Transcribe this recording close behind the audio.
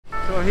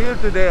So here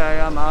today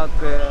I am at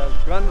the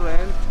gun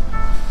range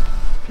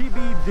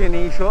PB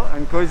Dionisio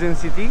in Quezon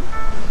City.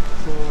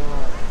 So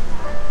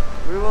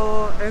we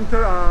will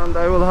enter and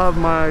I will have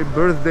my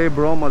birthday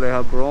promo. They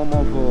have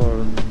promo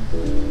for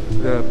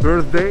the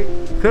birthday,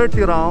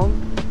 30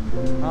 round,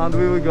 and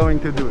we were going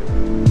to do it.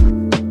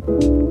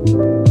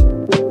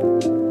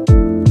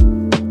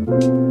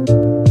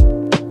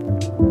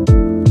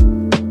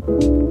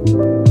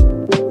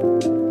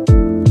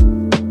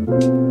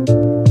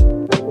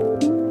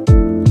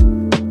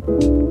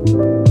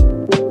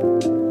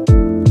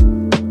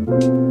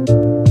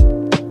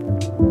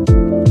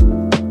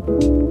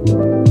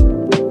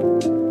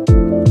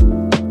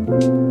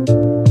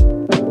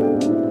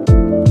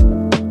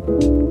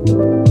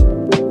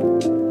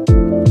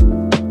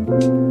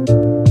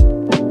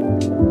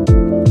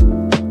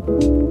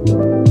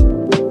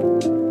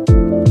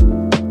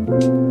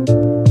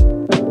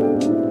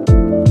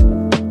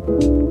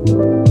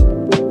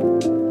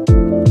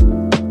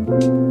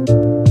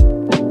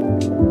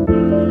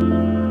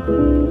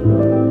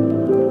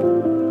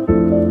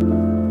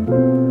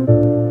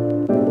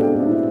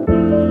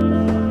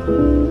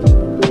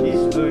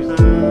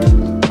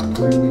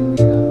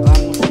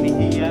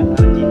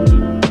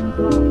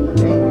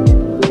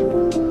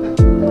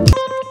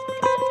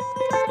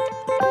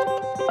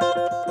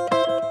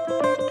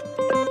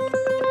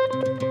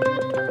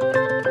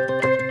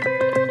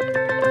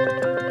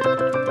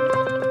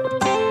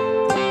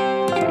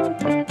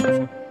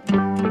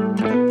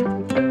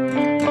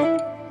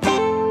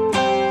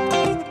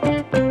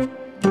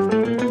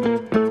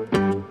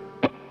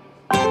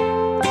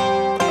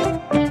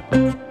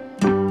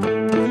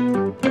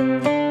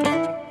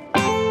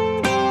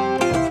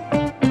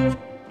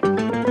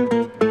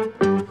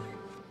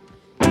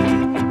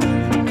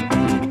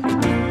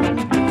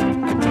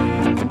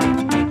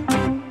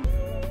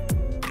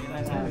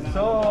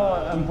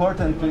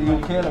 Important to you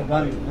kill a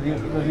gun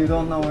because you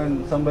don't know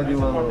when somebody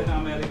will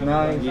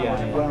knife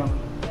or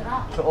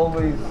so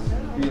always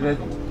be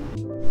ready.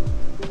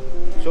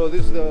 So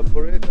this is the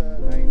Beretta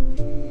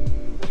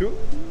 92?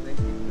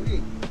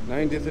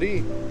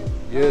 93?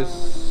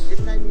 Yes.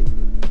 It's 93.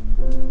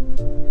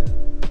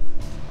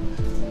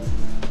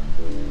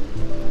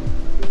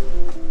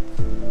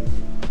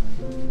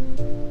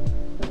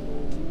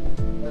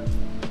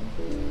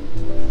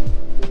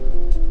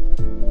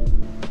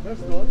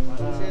 First one,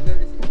 consider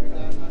this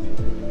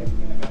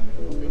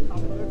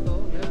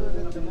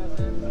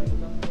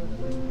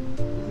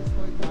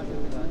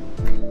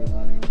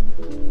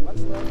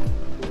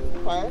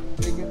fire,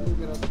 take your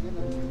finger out again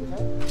and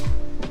fire.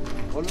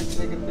 Always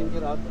take your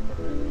finger out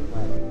and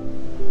fire.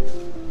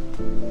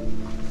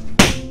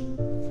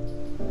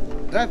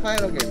 Dry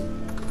fire again.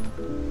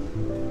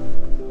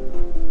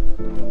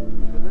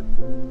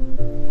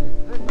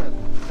 Dry fire.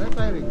 Dry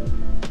firing.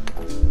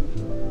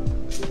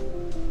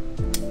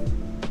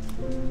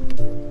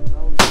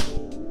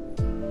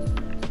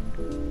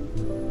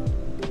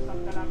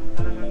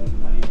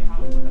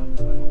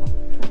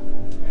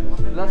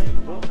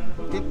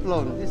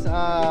 This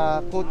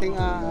coating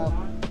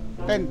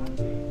pen,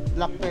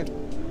 black pen.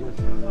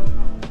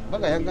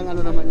 Bagay hanggang ano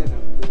naman yan.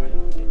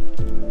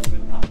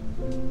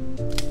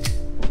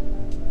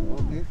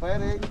 Okay,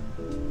 firing.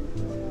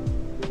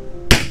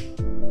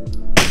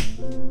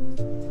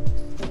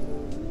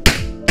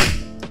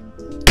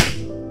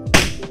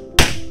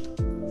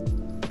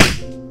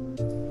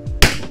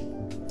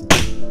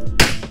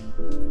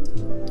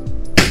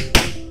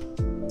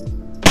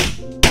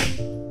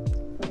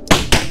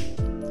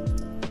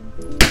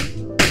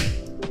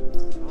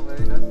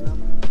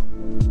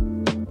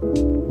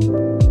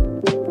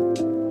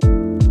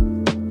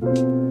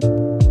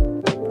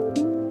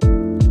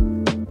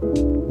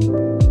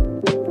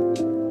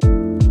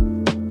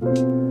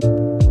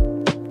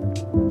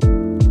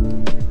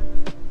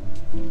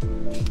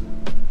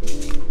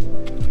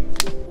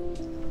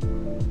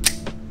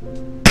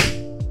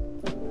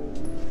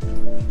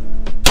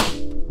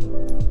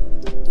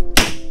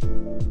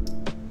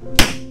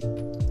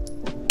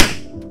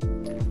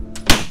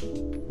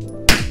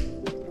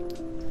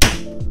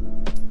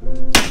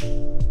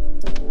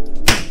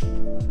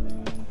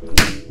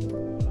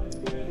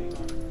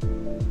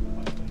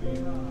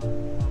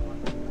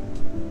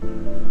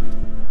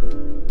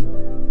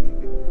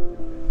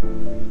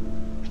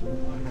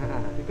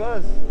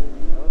 Because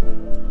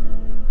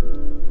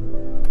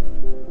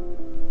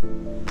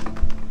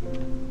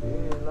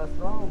last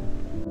round.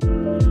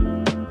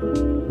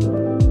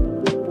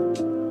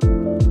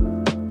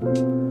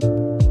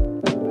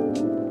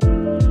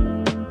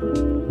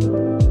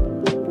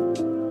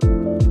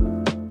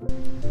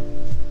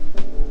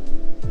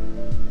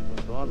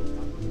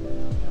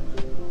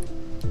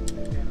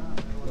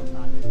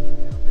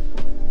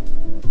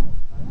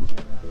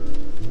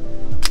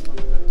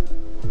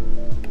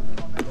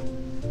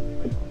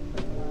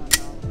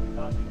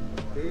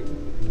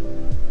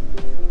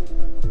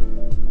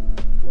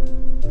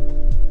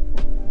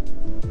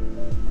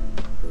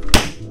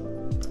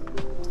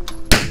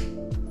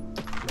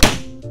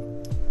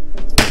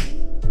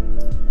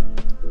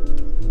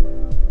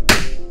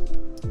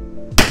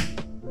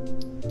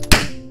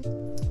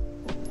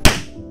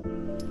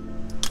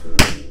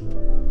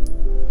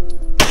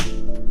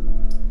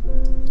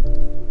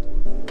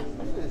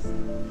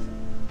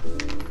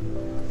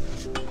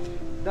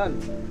 Done.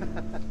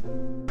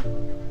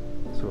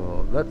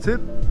 So that's it.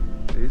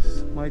 This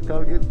is my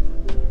target.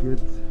 Get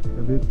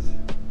a bit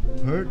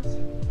hurt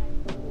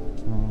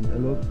and a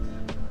lot.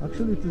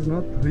 Actually, it is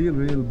not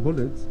real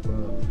bullets, but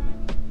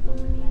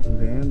in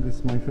the end,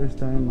 it's my first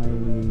time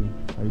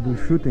I do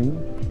shooting.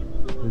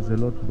 There's a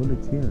lot of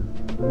bullets here.